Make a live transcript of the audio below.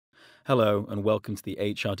Hello and welcome to the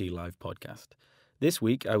HRD Live Podcast. This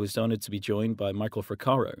week I was honoured to be joined by Michael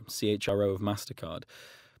Fracarro, CHRO of MasterCard.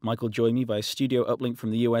 Michael joined me by studio uplink from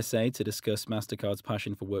the USA to discuss MasterCard's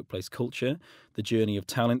passion for workplace culture, the journey of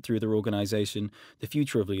talent through their organisation, the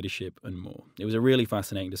future of leadership and more. It was a really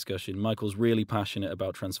fascinating discussion. Michael's really passionate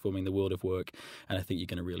about transforming the world of work and I think you're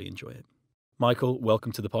going to really enjoy it. Michael,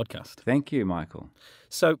 welcome to the podcast. Thank you, Michael.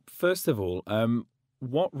 So first of all,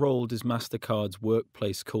 what role does MasterCard's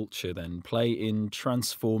workplace culture then play in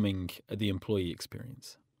transforming the employee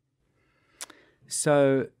experience?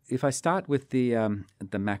 So if I start with the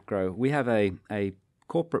macro, we have a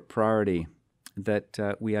corporate priority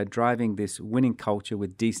that we are driving this winning culture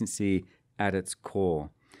with decency at its core.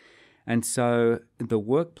 And so the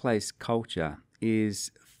workplace culture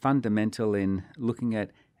is fundamental in looking at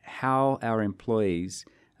how our employees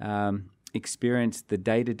experience the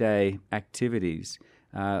day-to-day activities,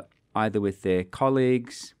 either with their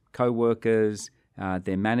colleagues, co-workers,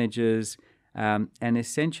 their managers, and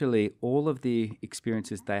essentially all of the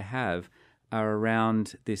experiences they have are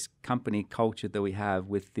around this company culture that we have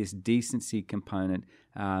with this decency component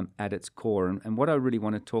at its core. And what I really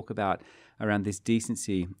want to talk about around this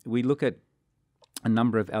decency, we look at a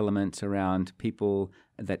number of elements around people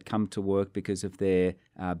that come to work because of their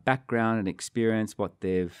background and experience, what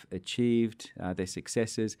they've achieved, their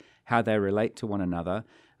successes, how they relate to one another.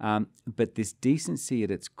 But this decency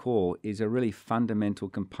at its core is a really fundamental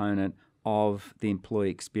component of the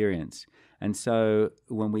employee experience. And so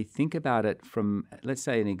when we think about it from, let's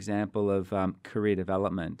say, an example of career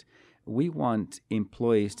development, we want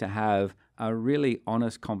employees to have a really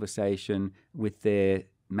honest conversation with their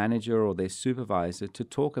manager or their supervisor to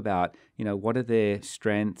talk about, what are their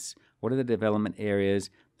strengths, what are the development areas,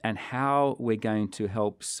 and how we're going to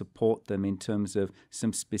help support them in terms of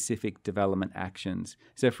some specific development actions.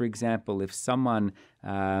 So, for example, if someone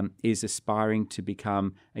is aspiring to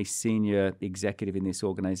become a senior executive in this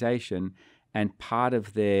organization, and part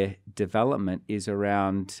of their development is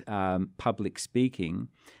around public speaking,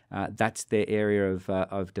 that's their area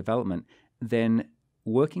of development, then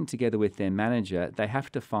working together with their manager, they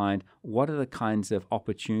have to find what are the kinds of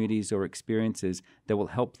opportunities or experiences that will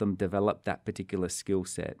help them develop that particular skill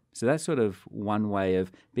set. So that's sort of one way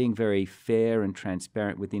of being very fair and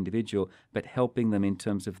transparent with the individual, but helping them in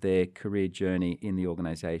terms of their career journey in the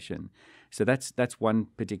organization. So that's one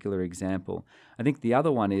particular example. I think the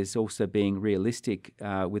other one is also being realistic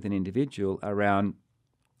with an individual around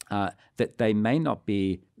that they may not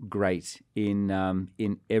be great in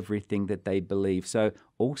everything that they believe. So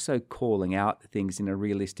also calling out things in a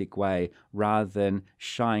realistic way rather than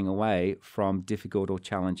shying away from difficult or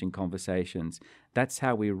challenging conversations. That's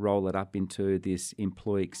how we roll it up into this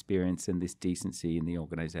employee experience and this decency in the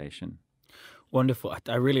organization. Wonderful.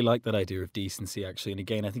 I really like that idea of decency, actually. And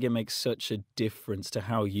again, I think it makes such a difference to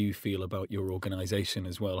how you feel about your organization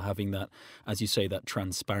as well, having that, as you say, that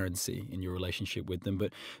transparency in your relationship with them.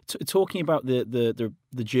 But talking about the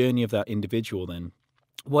journey of that individual then,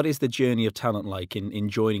 what is the journey of talent like in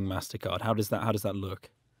joining MasterCard? How does that look?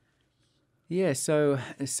 Yeah, so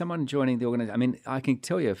someone joining the organization, I can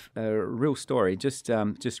tell you a real story. Just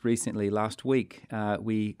recently, last week,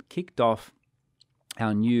 we kicked off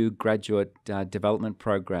our new graduate development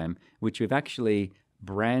program, which we've actually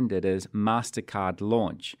branded as MasterCard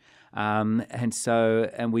Launch.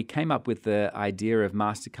 And we came up with the idea of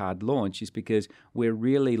MasterCard Launch is because we're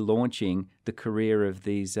really launching the career of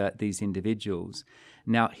these individuals.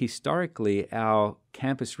 Now, historically, our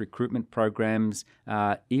campus recruitment programs,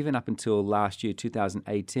 even up until last year,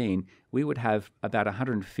 2018, we would have about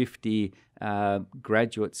 150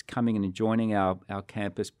 graduates coming in and joining our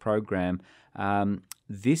campus program.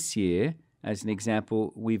 This year, as an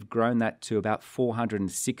example, we've grown that to about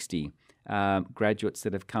 460 graduates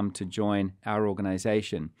that have come to join our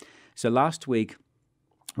organization. So last week,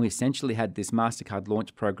 we essentially had this MasterCard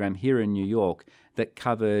Launch program here in New York that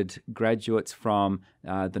covered graduates from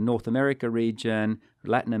the North America region,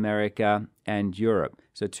 Latin America, and Europe.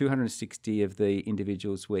 So 260 of the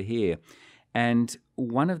individuals were here. And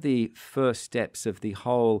one of the first steps of the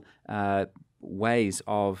whole ways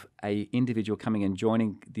of an individual coming and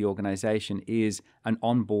joining the organization is an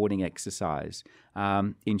onboarding exercise,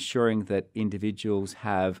 ensuring that individuals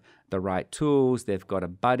have the right tools, they've got a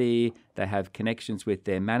buddy, they have connections with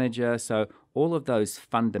their manager. So all of those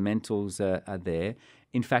fundamentals are there.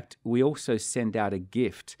 In fact, we also send out a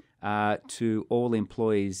gift to all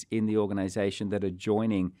employees in the organization that are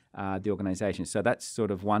joining the organization. So that's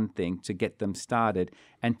sort of one thing to get them started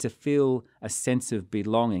and to feel a sense of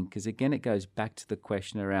belonging, because again, it goes back to the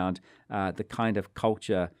question around the kind of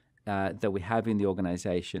culture that we have in the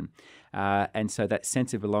organization. And so that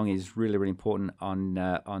sense of belonging is really, really important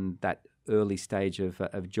on that early stage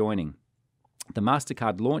of joining. The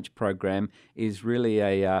MasterCard launch program is really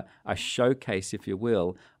a showcase, if you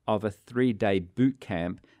will, of a 3-day boot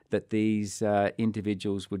camp that these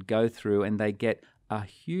individuals would go through, and they get a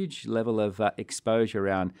huge level of exposure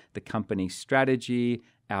around the company's strategy,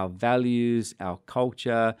 our values, our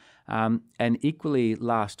culture. And equally,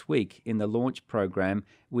 last week in the launch program,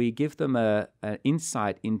 we give them an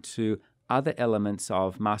insight into other elements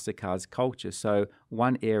of MasterCard's culture. So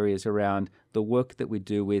one area is around the work that we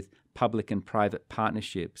do with public and private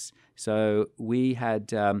partnerships. So we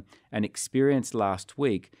had an experience last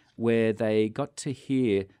week where they got to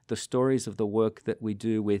hear the stories of the work that we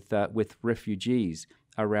do with refugees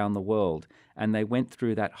around the world. And they went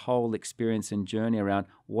through that whole experience and journey around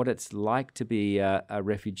what it's like to be a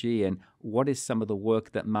refugee and what is some of the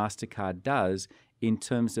work that MasterCard does in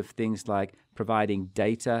terms of things like providing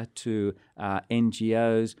data to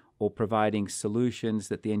NGOs or providing solutions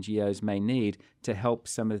that the NGOs may need to help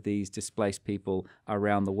some of these displaced people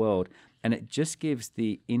around the world. And it just gives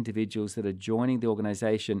the individuals that are joining the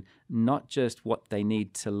organization not just what they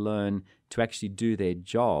need to learn to actually do their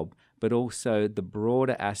job, but also the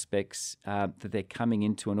broader aspects that they're coming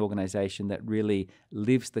into an organization that really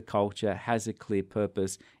lives the culture, has a clear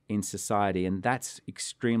purpose in society. And that's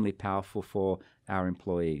extremely powerful for our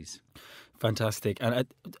employees. Fantastic. And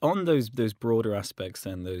on those broader aspects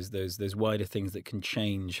and those wider things that can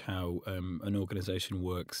change how an organization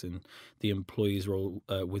works and the employee's role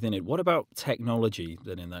within it, what about technology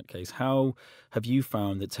then in that case? How have you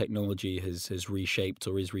found that technology has reshaped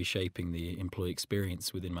or is reshaping the employee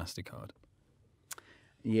experience within MasterCard?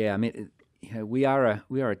 Yeah, I mean, we are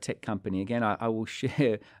a tech company. Again, I will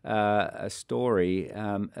share a story.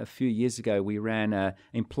 A few years ago, we ran an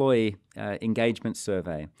employee engagement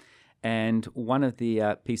survey. And one of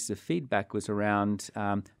the pieces of feedback was around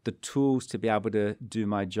the tools to be able to do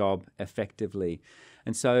my job effectively.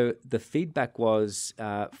 And so the feedback was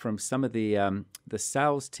from some of the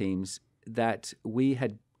sales teams that we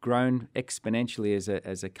had grown exponentially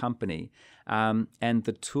as a company. And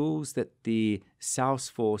the tools that the sales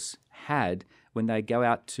force had when they go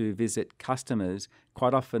out to visit customers,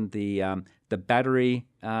 quite often the battery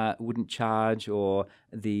wouldn't charge, or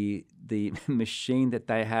the machine that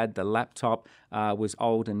they had, the laptop, was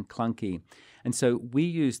old and clunky. And so we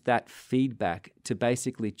used that feedback to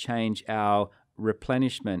basically change our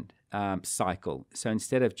replenishment cycle. So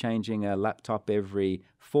instead of changing a laptop every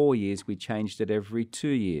 4 years, we changed it every 2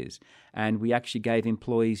 years. And we actually gave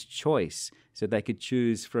employees choice, so they could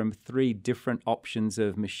choose from 3 different options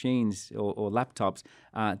of machines or laptops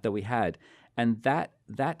that we had. And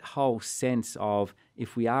that whole sense of,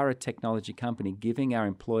 if we are a technology company, giving our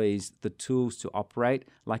employees the tools to operate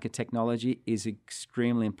like a technology is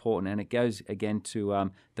extremely important. And it goes, again,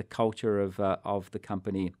 to the culture of the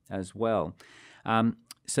company as well.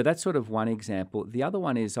 So that's sort of one example. The other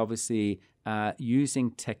one is obviously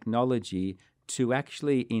using technology to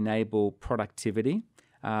actually enable productivity.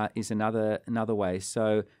 Is another way.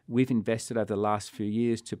 So we've invested over the last few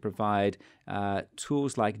years to provide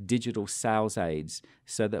tools like digital sales aids,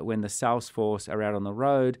 so that when the sales force are out on the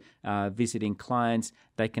road visiting clients,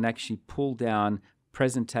 they can actually pull down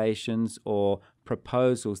presentations or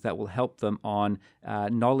proposals that will help them on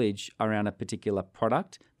knowledge around a particular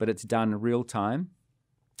product, but it's done real time.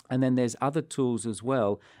 And then there's other tools as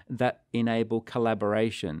well that enable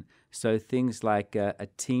collaboration. So things like a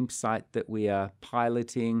team site that we are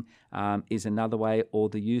piloting is another way, or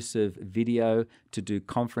the use of video to do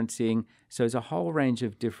conferencing. So there's a whole range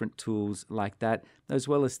of different tools like that, as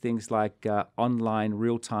well as things like online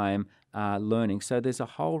real-time learning. So there's a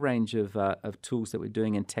whole range of tools that we're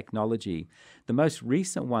doing in technology. The most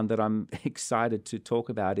recent one that I'm excited to talk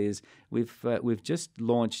about is we've just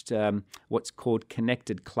launched what's called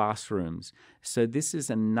connected classrooms. So this is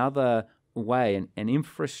another way, an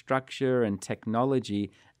infrastructure and technology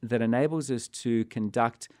that enables us to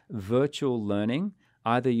conduct virtual learning,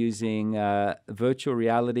 either using virtual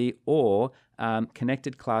reality or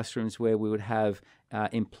connected classrooms, where we would have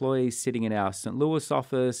employees sitting in our St. Louis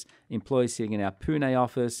office, employees sitting in our Pune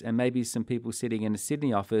office, and maybe some people sitting in a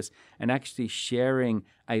Sydney office, and actually sharing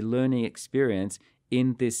a learning experience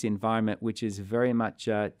in this environment, which is very much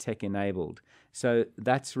tech-enabled. So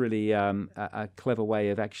that's really a clever way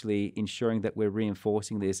of actually ensuring that we're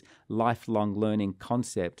reinforcing this lifelong learning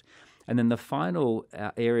concept. And then the final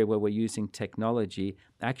area where we're using technology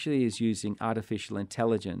actually is using artificial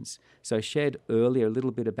intelligence. So I shared earlier a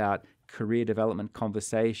little bit about career development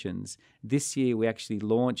conversations. This year, we actually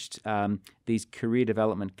launched these career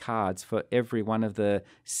development cards for every one of the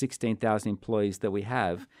 16,000 employees that we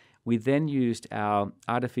have. We then used our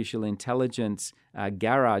artificial intelligence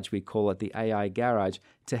garage, we call it the AI garage,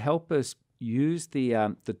 to help us use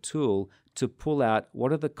the tool to pull out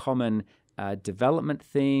what are the common development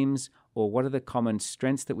themes or what are the common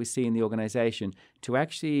strengths that we see in the organization to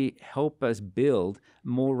actually help us build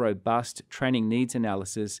more robust training needs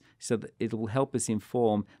analysis so that it will help us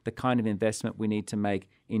inform the kind of investment we need to make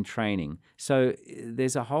in training. So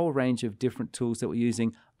there's a whole range of different tools that we're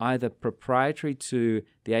using, either proprietary to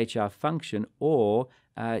the HR function or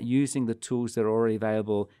using the tools that are already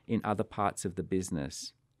available in other parts of the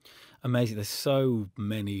business. Amazing. There's so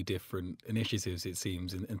many different initiatives, it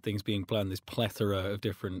seems, and things being planned. This plethora of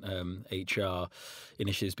different HR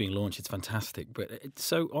initiatives being launched. It's fantastic. But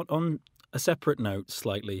so on a separate note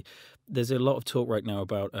slightly, there's a lot of talk right now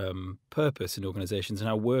about purpose in organizations and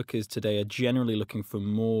how workers today are generally looking for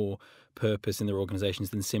more purpose in their organizations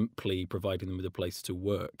than simply providing them with a place to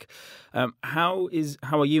work. How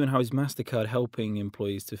are you and how is MasterCard helping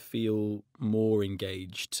employees to feel more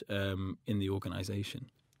engaged in the organization?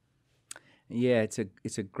 Yeah,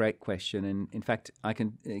 it's a great question. And in fact, I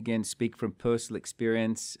can, again, speak from personal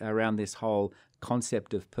experience around this whole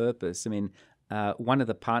concept of purpose. I mean, one of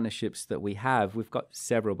the partnerships that we have, we've got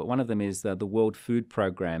several, but one of them is the World Food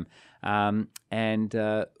Program. And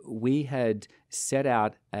we had set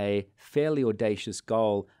out a fairly audacious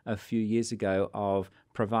goal a few years ago of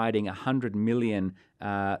providing 100 million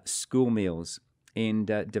school meals in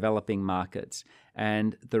developing markets.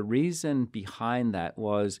 And the reason behind that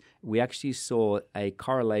was we actually saw a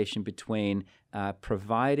correlation between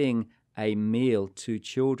providing a meal to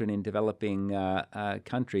children in developing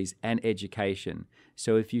countries and education.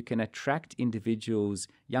 So if you can attract individuals,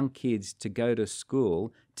 young kids, to go to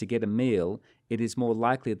school to get a meal, it is more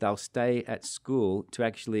likely that they'll stay at school to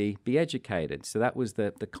actually be educated. So that was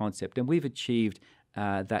the concept. And we've achieved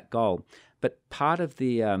that goal. But part of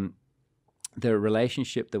the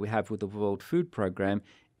relationship that we have with the World Food Program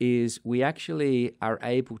is we actually are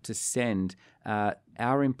able to send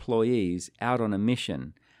our employees out on a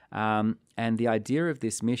mission. And the idea of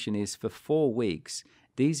this mission is for 4 weeks,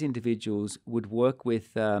 these individuals would work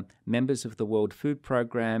with members of the World Food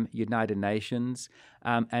Program, United Nations,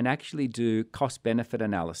 and actually do cost-benefit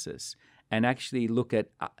analysis and actually look at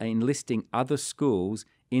enlisting other schools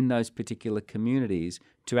in those particular communities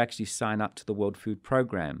to actually sign up to the World Food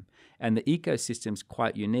Program. And the ecosystem's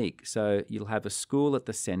quite unique. So you'll have a school at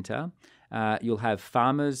the center, you'll have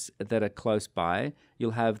farmers that are close by,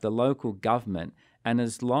 you'll have the local government, and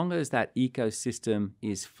as long as that ecosystem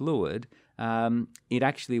is fluid, it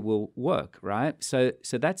actually will work, right? So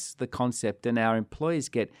that's the concept, and our employees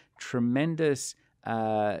get tremendous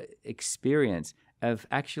experience of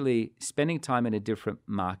actually spending time in a different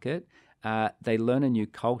market. They learn a new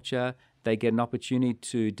culture, they get an opportunity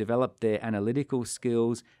to develop their analytical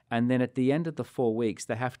skills, and then at the end of the 4 weeks,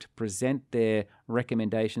 they have to present their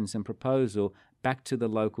recommendations and proposal back to the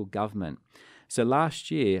local government. So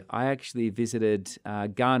last year, I actually visited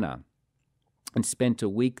Ghana and spent a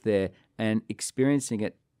week there and experiencing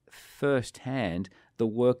it firsthand, the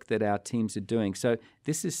work that our teams are doing. So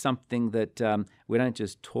this is something that we don't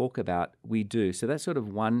just talk about, we do. So that's sort of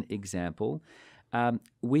one example.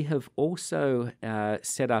 We have also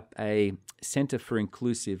set up a Center for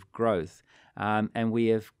Inclusive Growth, and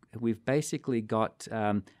we've basically got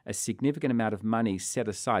a significant amount of money set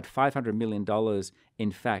aside, $500 million,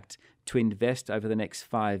 in fact, to invest over the next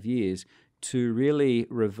 5 years to really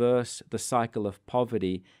reverse the cycle of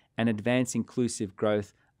poverty and advance inclusive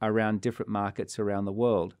growth around different markets around the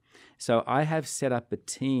world. So I have set up a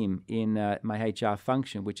team in my HR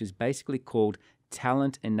function, which is basically called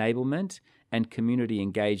Talent Enablement and Community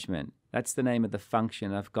Engagement. That's the name of the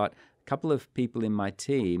function. I've got a couple of people in my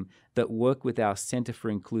team that work with our Center for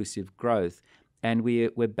Inclusive Growth, and we're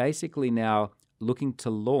basically now looking to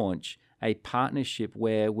launch a partnership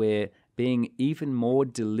where we're being even more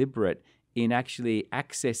deliberate in actually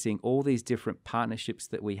accessing all these different partnerships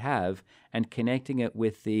that we have and connecting it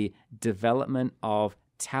with the development of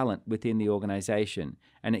talent within the organization.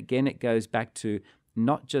 And again, it goes back to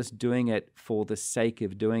not just doing it for the sake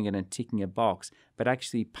of doing it and ticking a box, but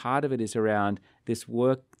actually part of it is around this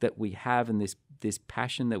work that we have and this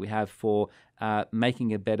passion that we have for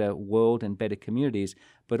making a better world and better communities,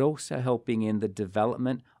 but also helping in the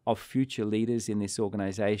development of future leaders in this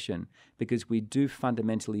organization, because we do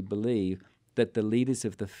fundamentally believe that the leaders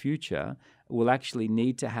of the future will actually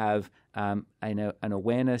need to have an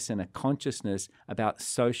awareness and a consciousness about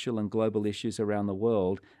social and global issues around the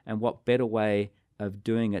world, and what better way of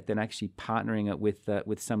doing it than actually partnering it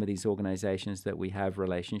with some of these organizations that we have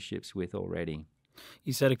relationships with already.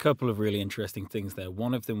 You said a couple of really interesting things there.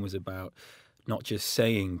 One of them was about not just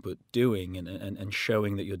saying but doing and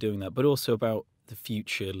showing that you're doing that, but also about the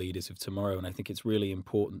future leaders of tomorrow. And I think it's really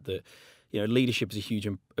important that leadership is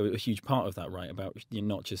a huge part of that, right? About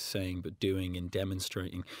not just saying but doing and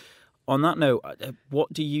demonstrating. On that note,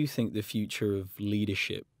 what do you think the future of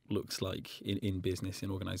leadership looks like in business,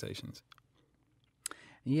 in organizations?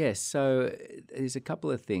 Yes, so there's a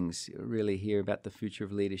couple of things really here about the future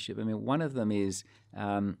of leadership. I mean, one of them is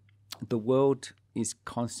the world is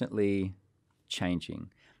constantly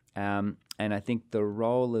changing. And I think the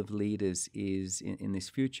role of leaders is in this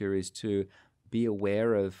future is to be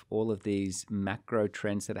aware of all of these macro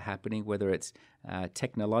trends that are happening, whether it's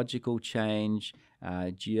technological change,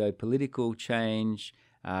 geopolitical change,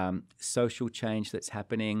 social change that's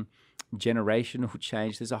happening, generational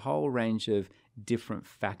change. There's a whole range of different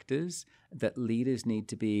factors that leaders need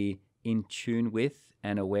to be in tune with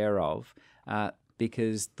and aware of,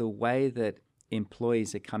 because the way that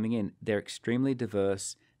employees are coming in, they're extremely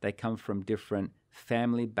diverse. They come from different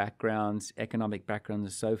family backgrounds, economic backgrounds,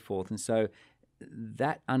 and so forth. And so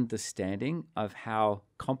that understanding of how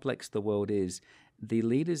complex the world is, the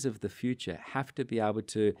leaders of the future have to be able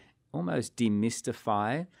to almost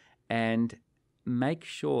demystify and make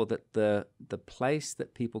sure that the place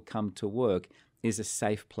that people come to work is a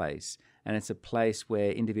safe place, and it's a place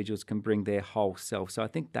where individuals can bring their whole self. So I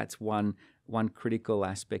think that's one critical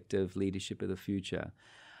aspect of leadership of the future.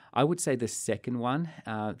 I would say the second one,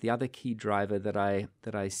 the other key driver that I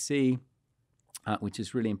see, which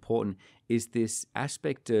is really important, is this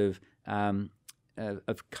aspect of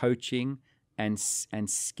coaching and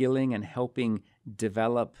skilling and helping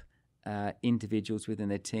develop individuals within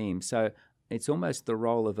their team. So it's almost the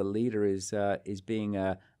role of a leader is being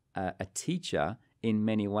a teacher in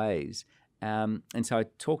many ways. And so I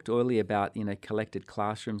talked earlier about collected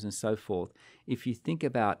classrooms and so forth. If you think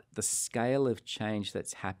about the scale of change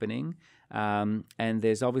that's happening, and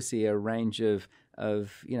there's obviously a range of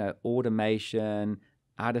automation,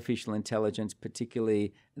 artificial intelligence,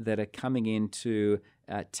 particularly, that are coming in to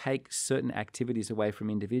take certain activities away from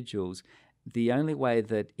individuals. The only way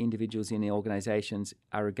that individuals in the organizations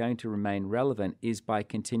are going to remain relevant is by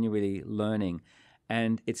continually learning.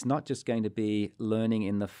 And it's not just going to be learning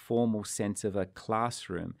in the formal sense of a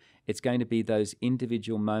classroom. It's going to be those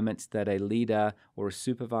individual moments that a leader or a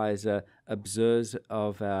supervisor observes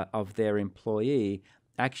of their employee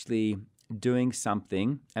actually doing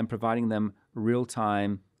something and providing them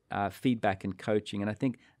real-time feedback and coaching. And I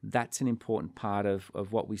think that's an important part of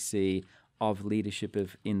what we see of leadership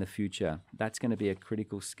in the future. That's going to be a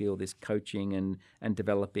critical skill, this coaching and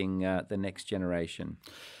developing the next generation.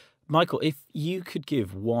 Michael, if you could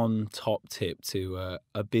give one top tip to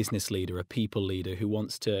a business leader, a people leader who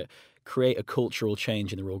wants to create a cultural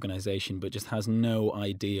change in their organization but just has no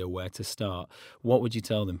idea where to start, what would you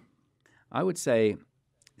tell them? I would say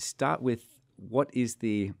start with what are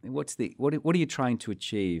you trying to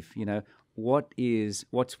achieve?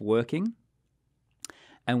 What's working,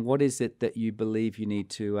 and what is it that you believe you need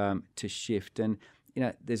to shift? And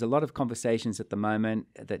there's a lot of conversations at the moment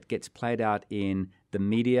that gets played out in the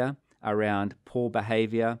media around poor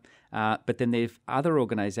behavior, but then there's other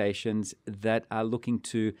organizations that are looking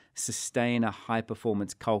to sustain a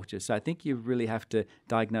high-performance culture. So I think you really have to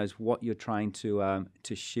diagnose what you're trying to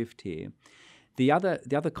shift here. The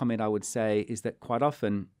other comment I would say is that quite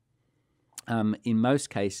often, in most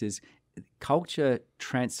cases, culture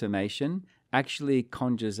transformation actually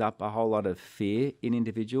conjures up a whole lot of fear in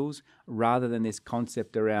individuals rather than this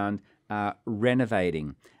concept around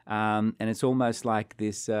renovating. And it's almost like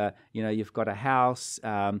this, you've got a house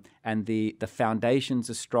and the foundations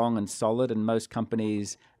are strong and solid, and most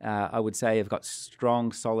companies, I would say, have got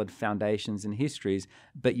strong, solid foundations and histories,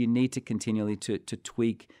 but you need to continually to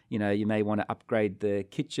tweak. You may want to upgrade the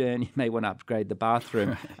kitchen, you may want to upgrade the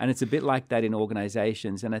bathroom, and it's a bit like that in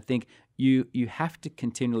organizations. And I think you have to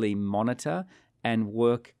continually monitor and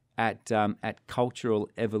work at cultural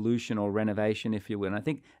evolution or renovation, if you will. And I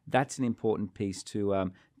think that's an important piece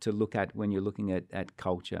to look at when you're looking at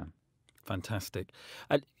culture. Fantastic.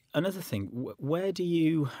 Another thing, where do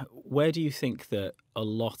you think that a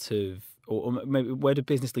lot of, or maybe where do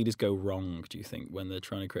business leaders go wrong, do you think, when they're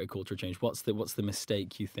trying to create a cultural change? What's the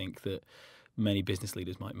mistake you think that many business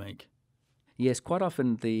leaders might make? Yes, quite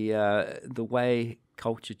often the way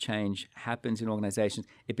culture change happens in organizations,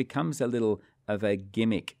 it becomes a little a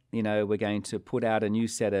gimmick. We're going to put out a new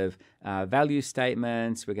set of value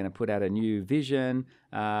statements. We're going to put out a new vision,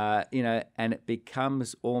 and it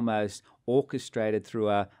becomes almost orchestrated through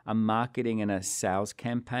a marketing and a sales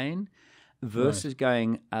campaign versus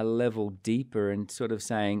going a level deeper and sort of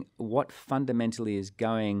saying what fundamentally is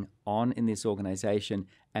going on in this organization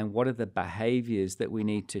and what are the behaviors that we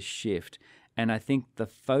need to shift. And I think the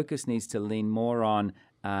focus needs to lean more on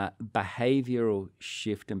behavioral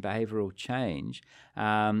shift and behavioral change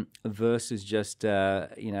versus just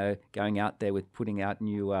going out there with putting out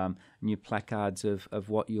new placards of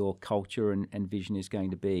what your culture and vision is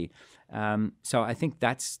going to be. So I think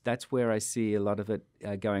that's where I see a lot of it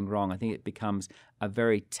going wrong. I think it becomes a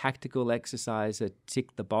very tactical exercise, a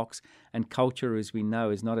tick the box, and culture, as we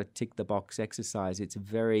know, is not a tick the box exercise. It's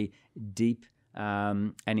very deep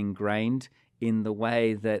and ingrained in the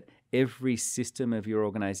way that every system of your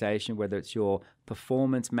organization, whether it's your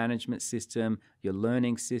performance management system, your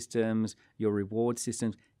learning systems, your reward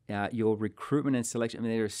systems, your recruitment and selection, I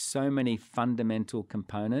mean, there are so many fundamental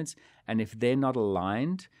components, and if they're not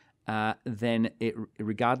aligned, then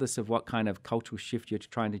regardless of what kind of cultural shift you're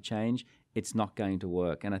trying to change, it's not going to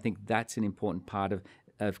work. And I think that's an important part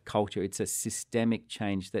of culture. It's a systemic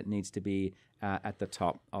change that needs to be at the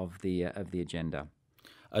top of the agenda.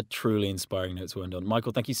 A truly inspiring note to end on.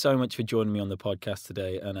 Michael, thank you so much for joining me on the podcast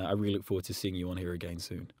today, and I really look forward to seeing you on here again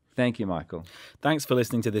soon. Thank you, Michael. Thanks for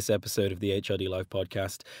listening to this episode of the HRD Live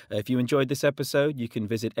Podcast. If you enjoyed this episode, you can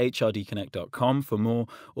visit hrdconnect.com for more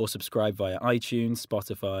or subscribe via iTunes,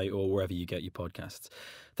 Spotify, or wherever you get your podcasts.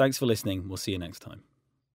 Thanks for listening. We'll see you next time.